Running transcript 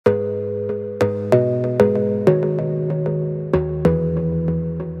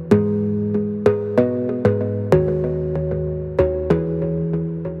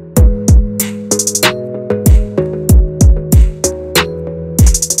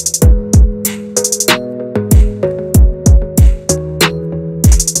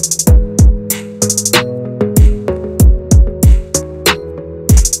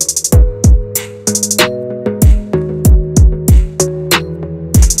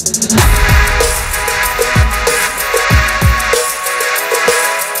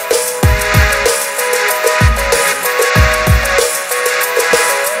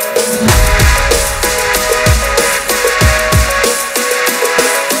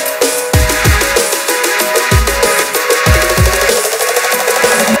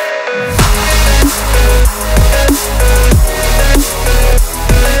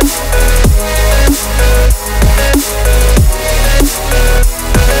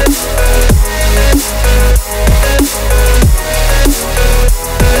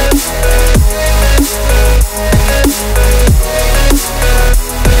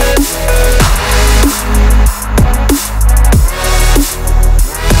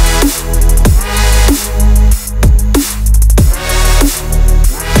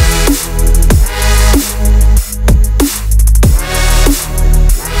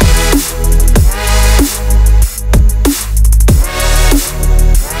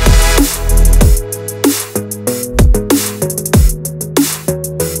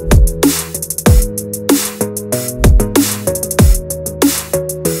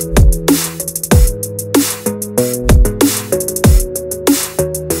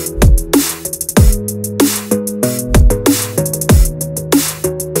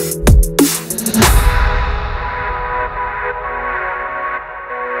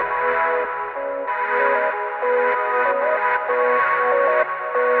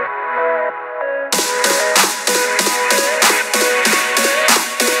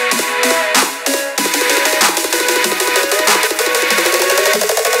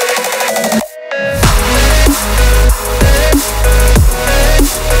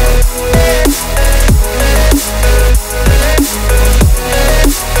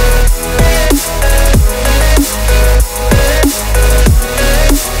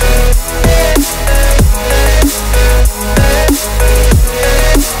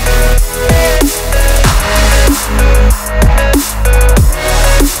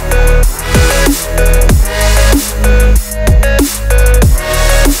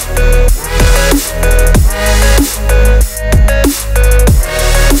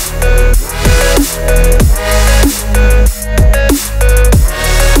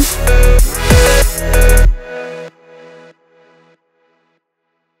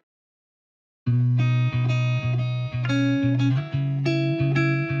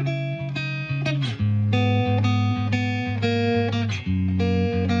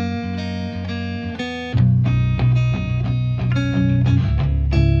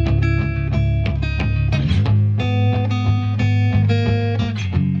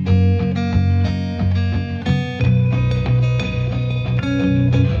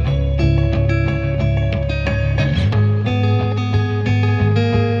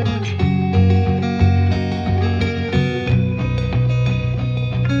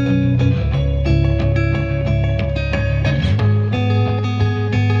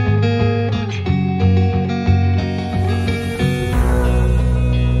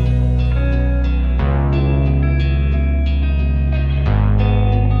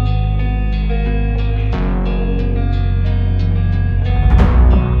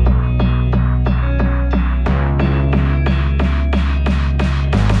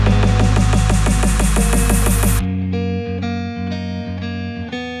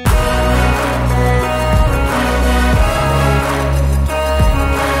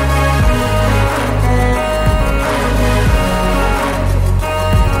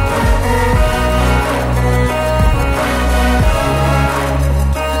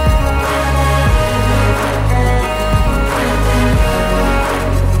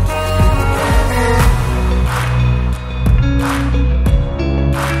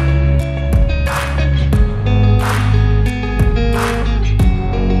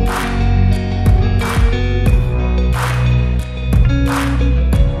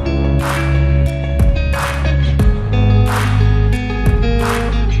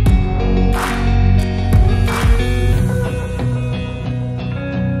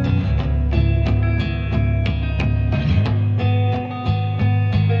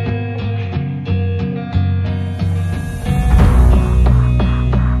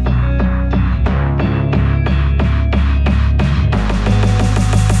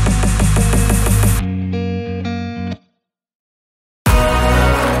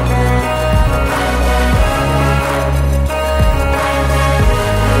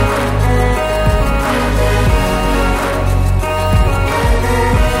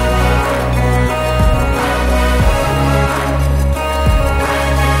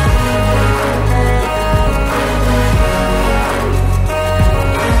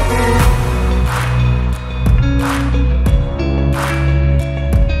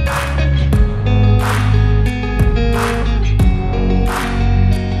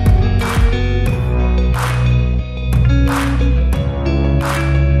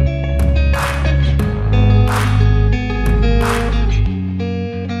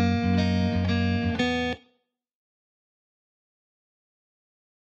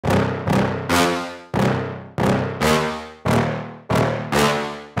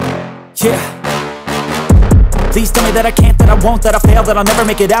Yeah. Please tell me that I can't, that I won't, that I fail, that I'll never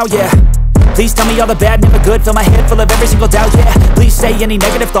make it out, yeah. Please tell me all the bad, never good, fill my head full of every single doubt, yeah. Please say any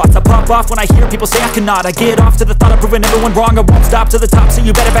negative thoughts, I pop off when I hear people say I cannot. I get off to the thought of proving everyone wrong, I won't stop to the top, so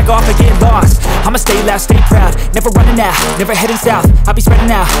you better back off and get lost. I'ma stay loud, stay proud, never running out, never heading south. I'll be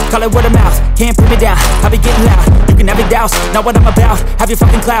spreading out, call it word of mouth, can't put me down, I'll be getting loud. You can have your doubts, not what I'm about, have your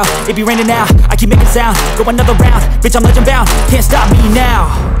fucking clout. It be raining now, I keep making sound, go another round, bitch I'm legend bound, can't stop me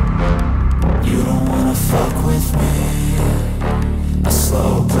now. You don't wanna fuck with me, a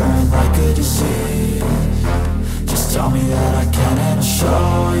slow burn like a disease. Just tell me that I can and I'll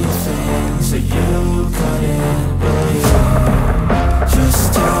show you things that you couldn't believe.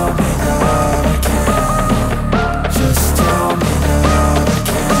 Just tell me that I can. Just tell me that I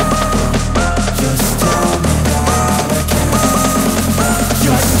can. Just tell me that I can.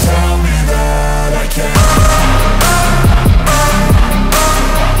 Just tell me that I can.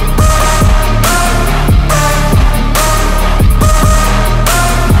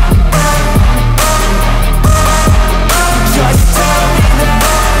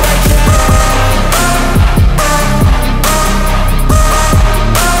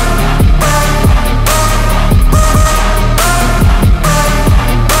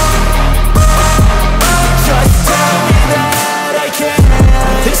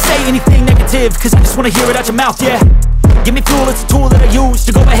 Cause I just wanna hear it out your mouth, yeah. Give me fuel, it's a tool that I use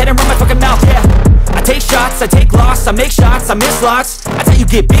to go ahead and run my fucking mouth, yeah. I take shots, I take loss, I make shots, I miss lots. That's how you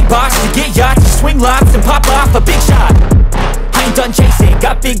get big boss, you get yachts, you swing lots and pop off a big shot. I ain't done chasing,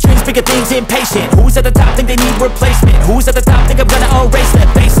 got big dreams, bigger things, impatient. Who's at the top think they need replacement? Who's at the top think I'm gonna erase them?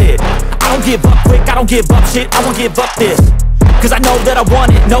 Face it, I don't give up quick, I don't give up shit, I won't give up this. Cause I know that I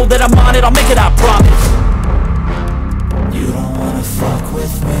want it, know that I'm on it, I'll make it, I promise. You don't wanna fuck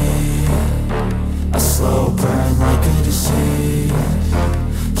with me, a slow burn like a disease.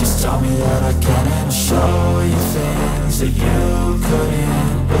 Just tell me that I can and I'll show you things that you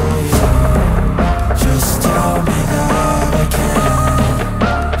couldn't believe. Just tell me that I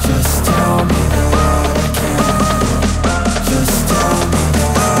can. Just tell me that I can. Just tell me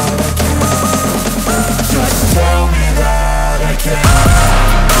that I can. Just tell me that I can.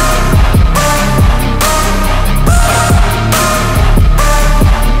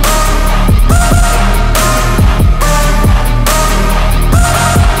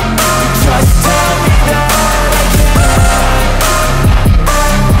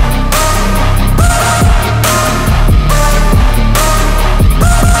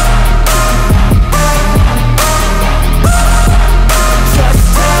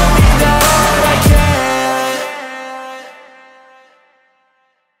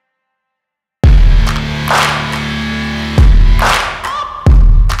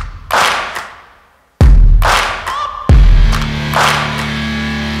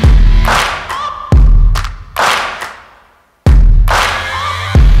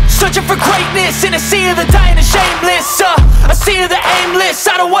 Searching for greatness in a sea of the dying and shameless, a sea of the aimless.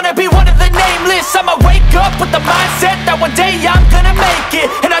 I don't wanna be one of the nameless. I'ma wake up with the mindset that one day I'm gonna make it.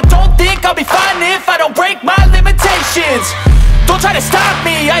 And I don't think I'll be fine if I don't break my limitations. Don't try to stop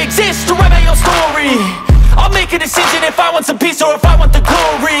me, I exist to write my own story. I'll make a decision if I want some peace or if I want the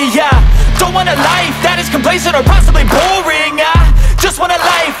glory, yeah. Don't want a life that is complacent or possibly boring, I just want a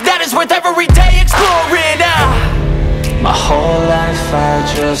life that is worth every day exploring, My whole life I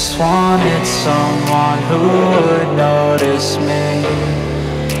just wanted someone who would notice me.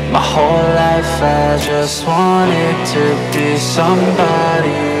 My whole life I just wanted to be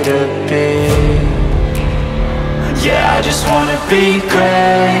somebody to be. Yeah, I just wanna be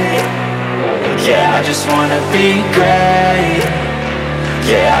great. Yeah, I just wanna be great.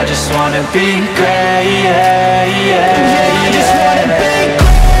 Yeah, I just wanna be great. Yeah, yeah, I just wanna be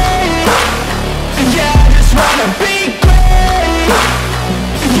great. Yeah, I just wanna be great.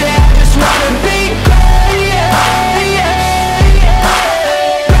 Yeah, I just wanna be great. Yeah, yeah,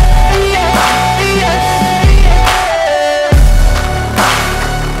 yeah, yeah, yeah.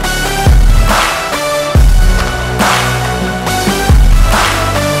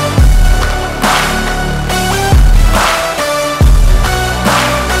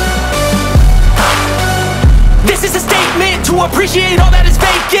 This is a statement to appreciate all that is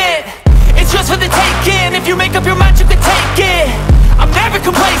vacant. It's just for the taking. If you make up your mind, you can take it. I'm never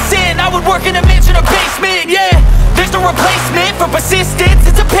complacent, I would work in a mansion or basement, yeah. There's no replacement for persistence,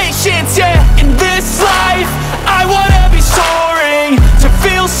 it's a patience, yeah. In this life, I wanna be soaring, to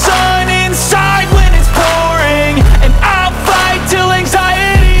feel sun inside when it's pouring. And I'll fight till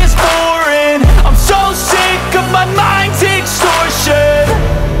anxiety is foreign. I'm so sick of my mind's extortion.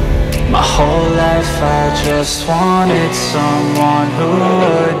 My whole life I just wanted someone who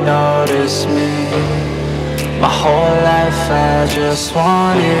would notice just me. My whole life I just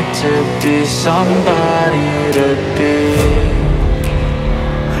wanted to be somebody to be.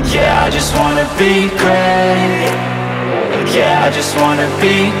 Yeah, I just wanna be great. Yeah, I just wanna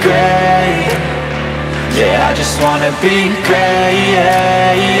be great. Yeah, I just wanna be great.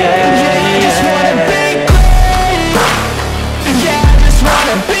 Yeah, yeah, yeah, I just wanna be great. Yeah, I just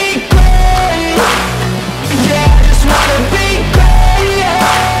wanna be great. Yeah, I just wanna be great. Yeah,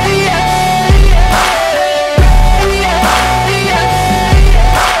 yeah, yeah, yeah, yeah,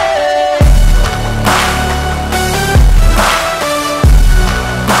 yeah.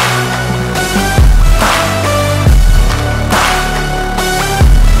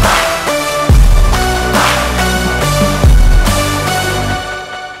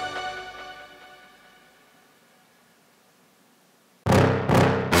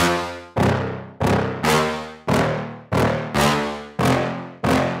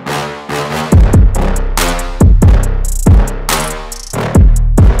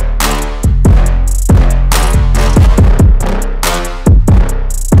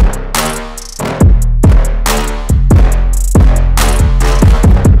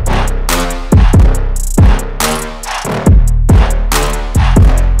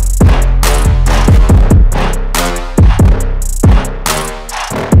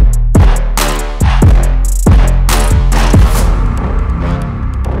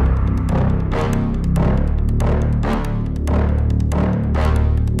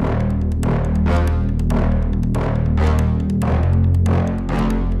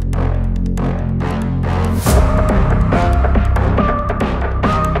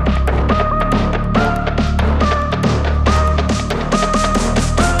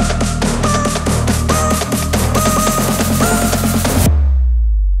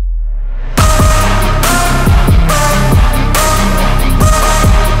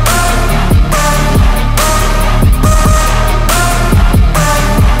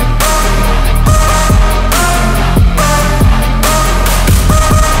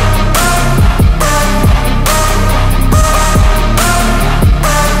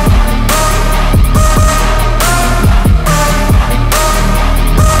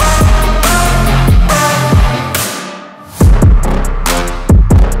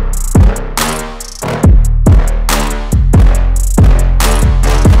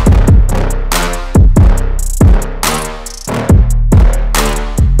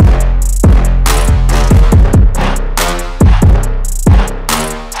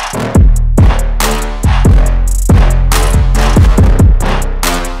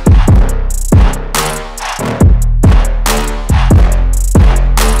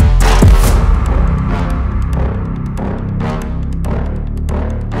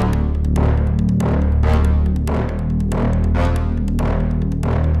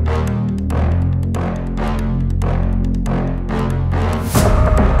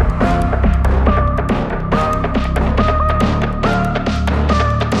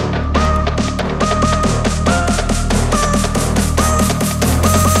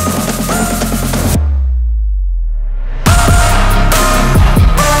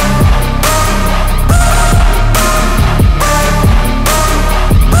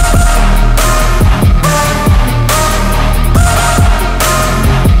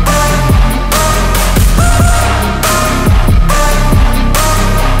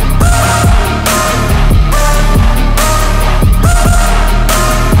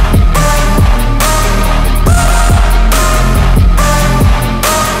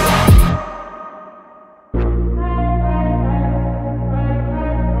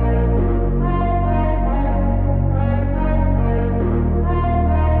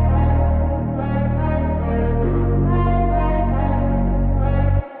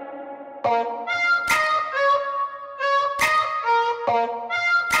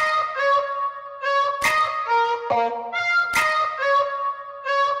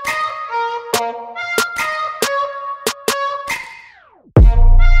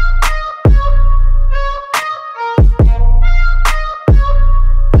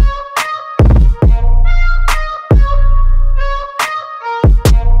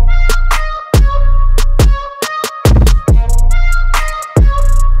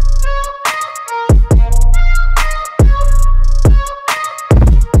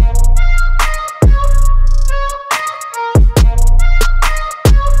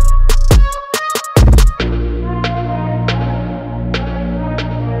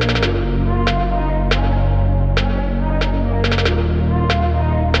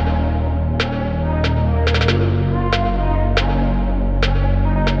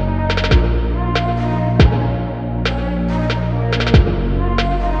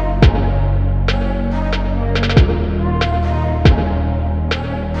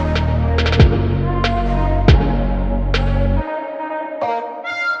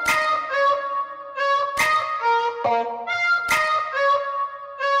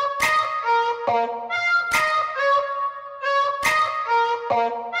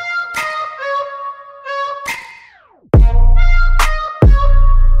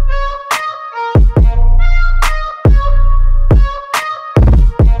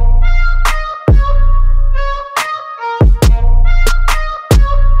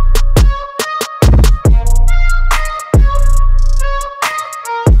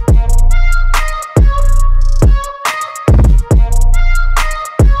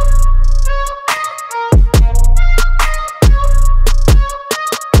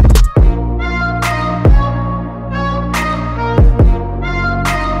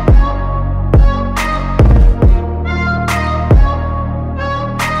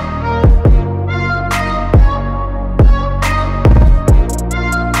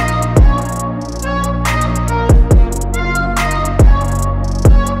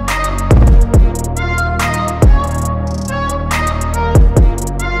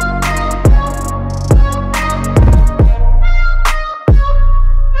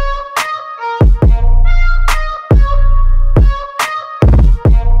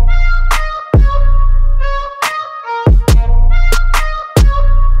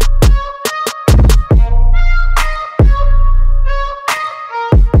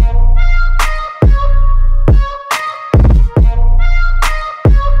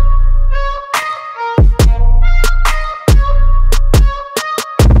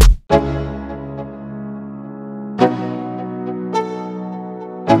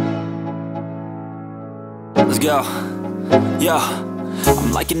 Let's go. Yo,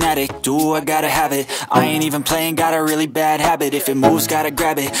 I'm like an addict, do I gotta have it. I ain't even playing, got a really bad habit. If it moves, gotta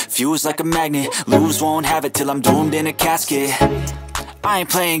grab it, fuse like a magnet. Lose, won't have it till I'm doomed in a casket. I ain't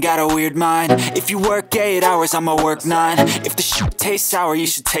playing, got a weird mind. If you work 8 hours, I'ma work 9. If the shit tastes sour, you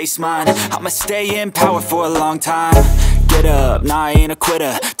should taste mine. I'ma stay in power for a long time. Get up, nah, I ain't a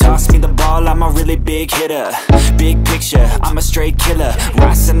quitter. Toss me the ball, I'm a really big hitter. Big picture, I'm a straight killer.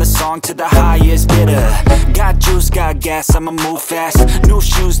 Rising the song to the highest bidder. Got juice, got gas, I'ma move fast. New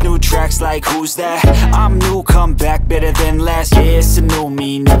shoes, new tracks, like who's that? I'm new, come back, better than last. Yeah, it's a new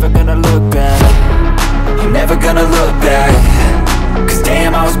me, never gonna look back. I'm never gonna look back. Cause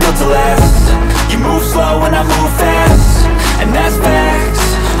damn, I was built to last. You move slow and I move fast, and that's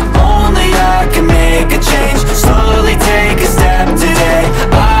facts. Only I can make a change. Slowly take a step today.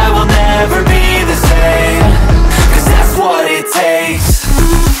 I will never be the same. Cause that's what it takes.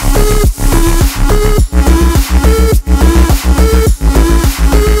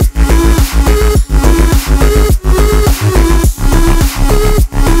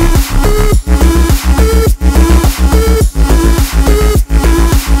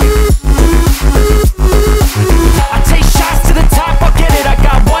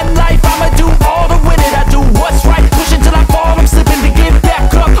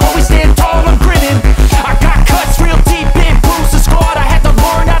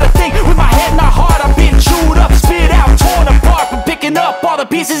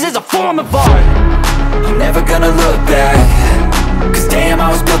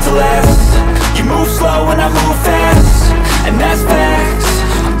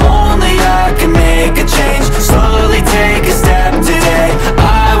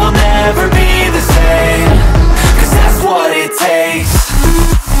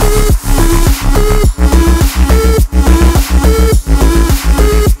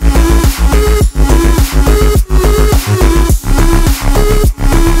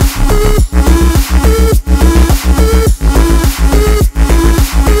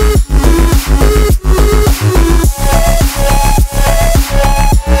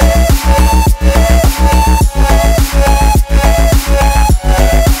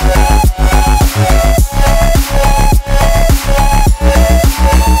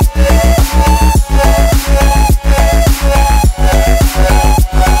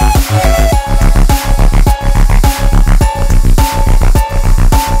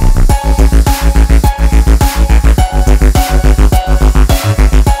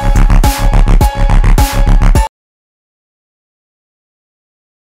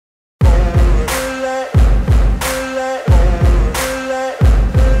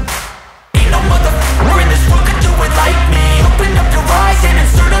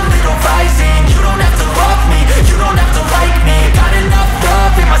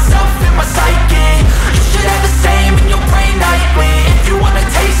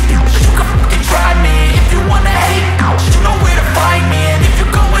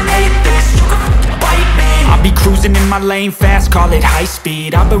 lane fast, call it high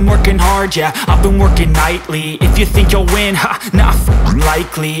speed. I've been working hard, yeah, I've been working nightly. If you think you'll win, ha, not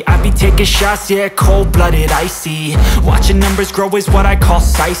likely. I be taking shots, yeah, cold-blooded, icy. Watching numbers grow is what I call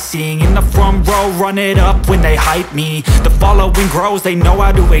sightseeing. In the front row, run it up when they hype me. The following grows, they know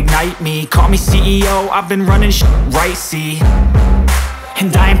how to ignite me. Call me CEO, I've been running right, see.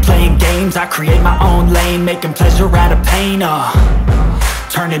 And I ain't playing games, I create my own lane, making pleasure out of pain,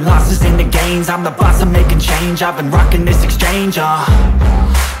 turning losses into gains. I'm the boss, I'm making change. I've been rocking this exchange,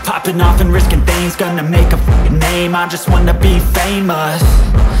 popping off and risking things. Gonna make a f***ing name. I just wanna be famous,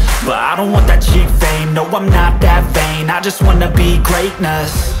 but I don't want that cheap fame. No, I'm not that vain. I just wanna be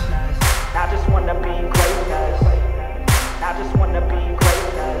greatness. I just wanna be greatness. I just wanna be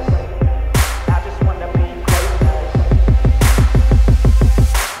greatness. I just wanna be greatness.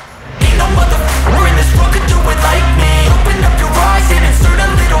 Ain't no motherfucker in this world could do it like me. Open up your eyes and insert a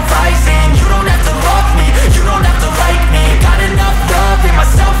little rising. You don't have to love me, you don't have to like me. Got enough love in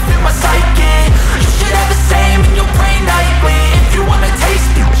myself, in my psyche. You should have the same in your brain nightly. If you wanna taste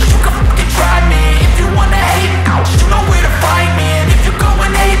me, you can fucking try me. If you wanna hate me, you know where to find me. And if you go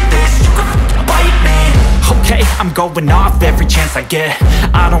and hate this, you can fucking bite me. Okay, I'm going off every chance I get.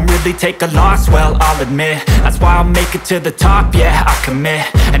 I don't really take a loss, well, I'll admit. That's why I'll make it to the top, yeah, I commit.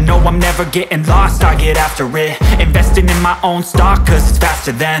 And no, I'm never getting lost, I get after it. Investing in my own stock, cause it's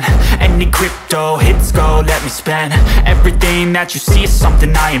faster than any crypto hits go, let me spend. Everything that you see is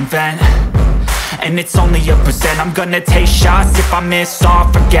something I invent, and it's only a percent. I'm gonna take shots, if I miss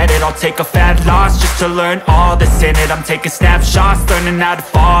all, forget it. I'll take a fat loss just to learn all that's in it. I'm taking snapshots, learning how to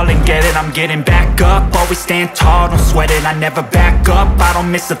fall and get it. I'm getting back up, always stand tall, don't sweat it. I never back up, I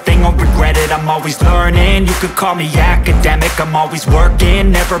don't miss a thing or regret it. I'm always learning, you could call me academic. I'm always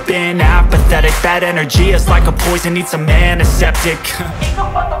working, never been apathetic. That energy is like a poison, needs some antiseptic. Ain't no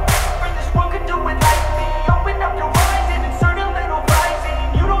motherfucker in this world could do it like me. Open up your eyes and insert a little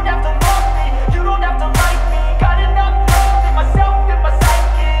rising. You don't have to love me, you don't have to like me. Got enough love in myself, in my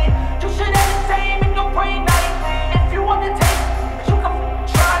psyche. You should have the same in your brain nightly. If you wanna taste me, you can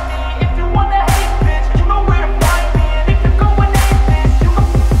try me. If you wanna hate bitch, you know where to find me. And if you go and hate this, you can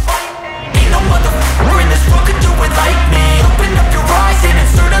fight me. Ain't no motherfucker in this world could do it like me. Open up your eyes and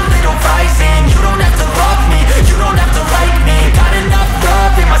insert a little rising. You don't have to love me, you don't have to like me. Got enough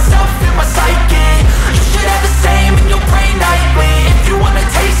love in myself, in my psyche. You should have the same in your brain nightly. If you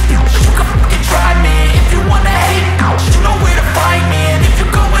wanna taste me, you can fucking try me. If you wanna hate me, you know where to find me. And if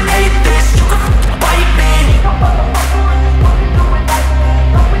you go and hate this, you can fucking bite me. Ain't no motherfucker in this world can do it like me. Open up your eyes and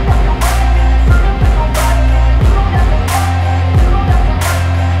insert a little rising. You don't have to love me, you don't have to like me. Got enough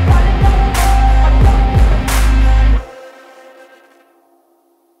love in myself.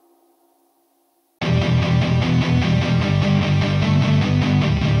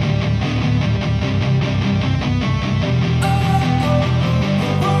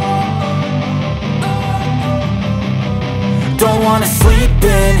 Don't wanna sleep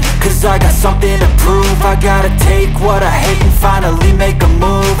in, cause I got something to prove. I gotta take what I hate and finally make a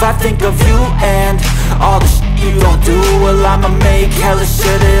move. I think of you and all the shit you don't do. Well, I'ma make hella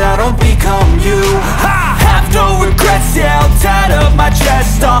sure that I don't become you. I have no regrets, yeah, I'll tie up my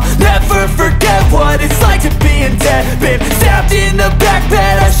chest. I'll never forget what it's like to be in debt. Been stabbed in the back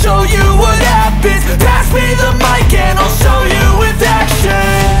bed, I'll show you what happens. Pass me the mic and I'll show you with action.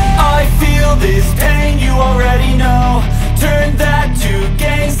 I feel this pain, you already know. Turn that to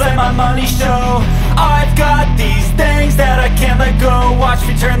gains, let my money show. I've got these things that I can't let go. Watch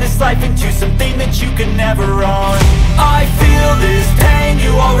me turn this life into something that you can never own. I feel this pain,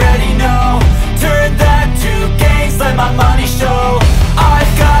 you already know. Turn that to gains, let my money show.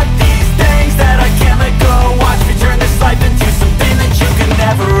 I've got these things that I can't let go. Watch me turn this life into something that you can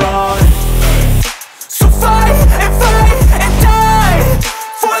never own. So fight and die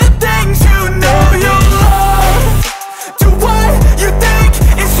for the things you know you love. Do what you think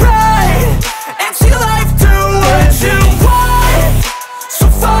is right, and see life do what you want. So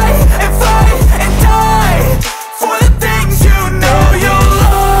fight and die for the things you know you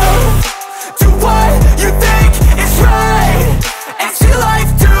love. Do what you think is right, and see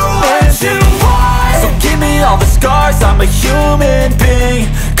life do what you want. So give me all the scars, I'm a human being.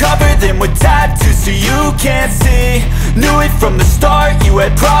 Cover them with tattoos so you can't see. Knew it from the start, you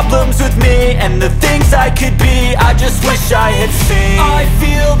had problems with me and the things I could be, I just wish I had seen. I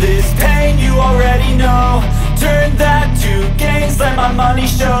feel this pain, you already know. Turn that to gains, let my money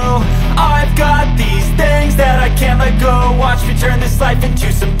show. I've got these things that I can't let go. Watch me turn this life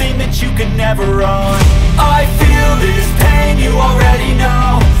into something that you could never own. I feel this pain, you already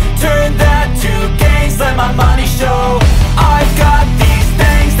know. Turn that to gains, let my money show. I've got these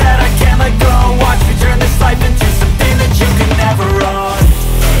things that I can't let go. Watch me turn this life into something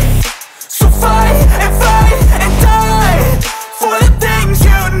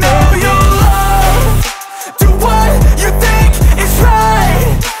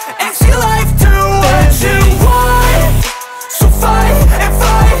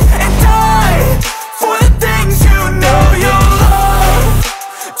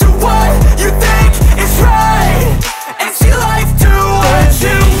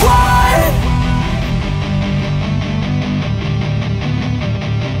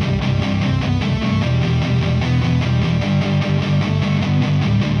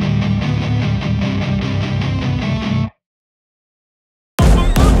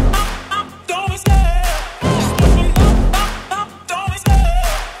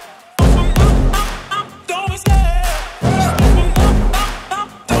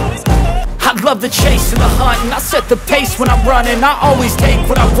love the chase and the hunt, and I set the pace when I'm running. I always take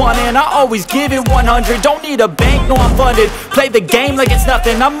what I want and I always give it 100. Don't need a bank, no I'm funded. Play the game like it's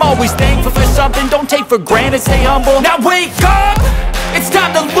nothing. I'm always thankful for something. Don't take for granted, stay humble. Now wake up! It's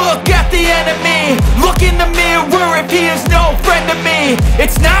time to look at the enemy. Look in the mirror if he is no friend to me.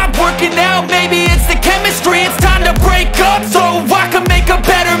 It's not working out, maybe it's the chemistry. It's time to break up so I can make a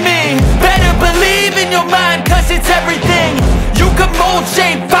better me. Better believe in your mind, cause it's everything. You can mold,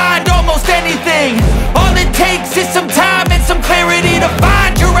 shape, find almost anything. All it takes is some time and some clarity to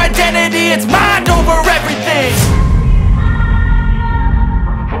find your identity. It's mind over everything.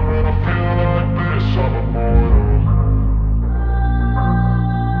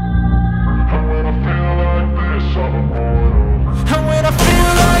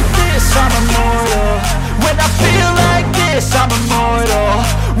 I'm immortal. When I feel like this, I'm immortal.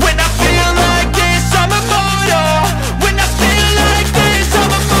 When I feel like this, I'm immortal. When I feel like this,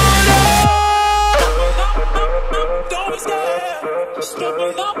 I'm immortal. Don't be scared. Just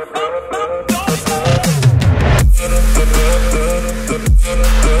don't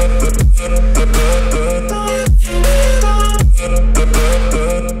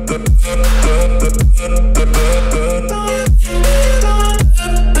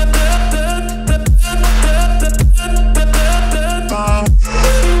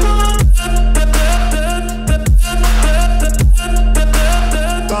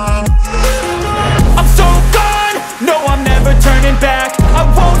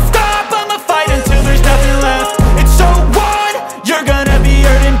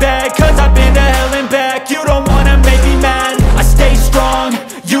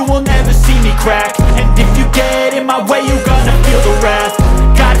crack. And if you get in my way, you gonna feel the wrath.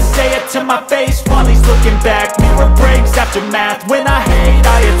 Gotta say it to my face while he's looking back. Mirror breaks after math. When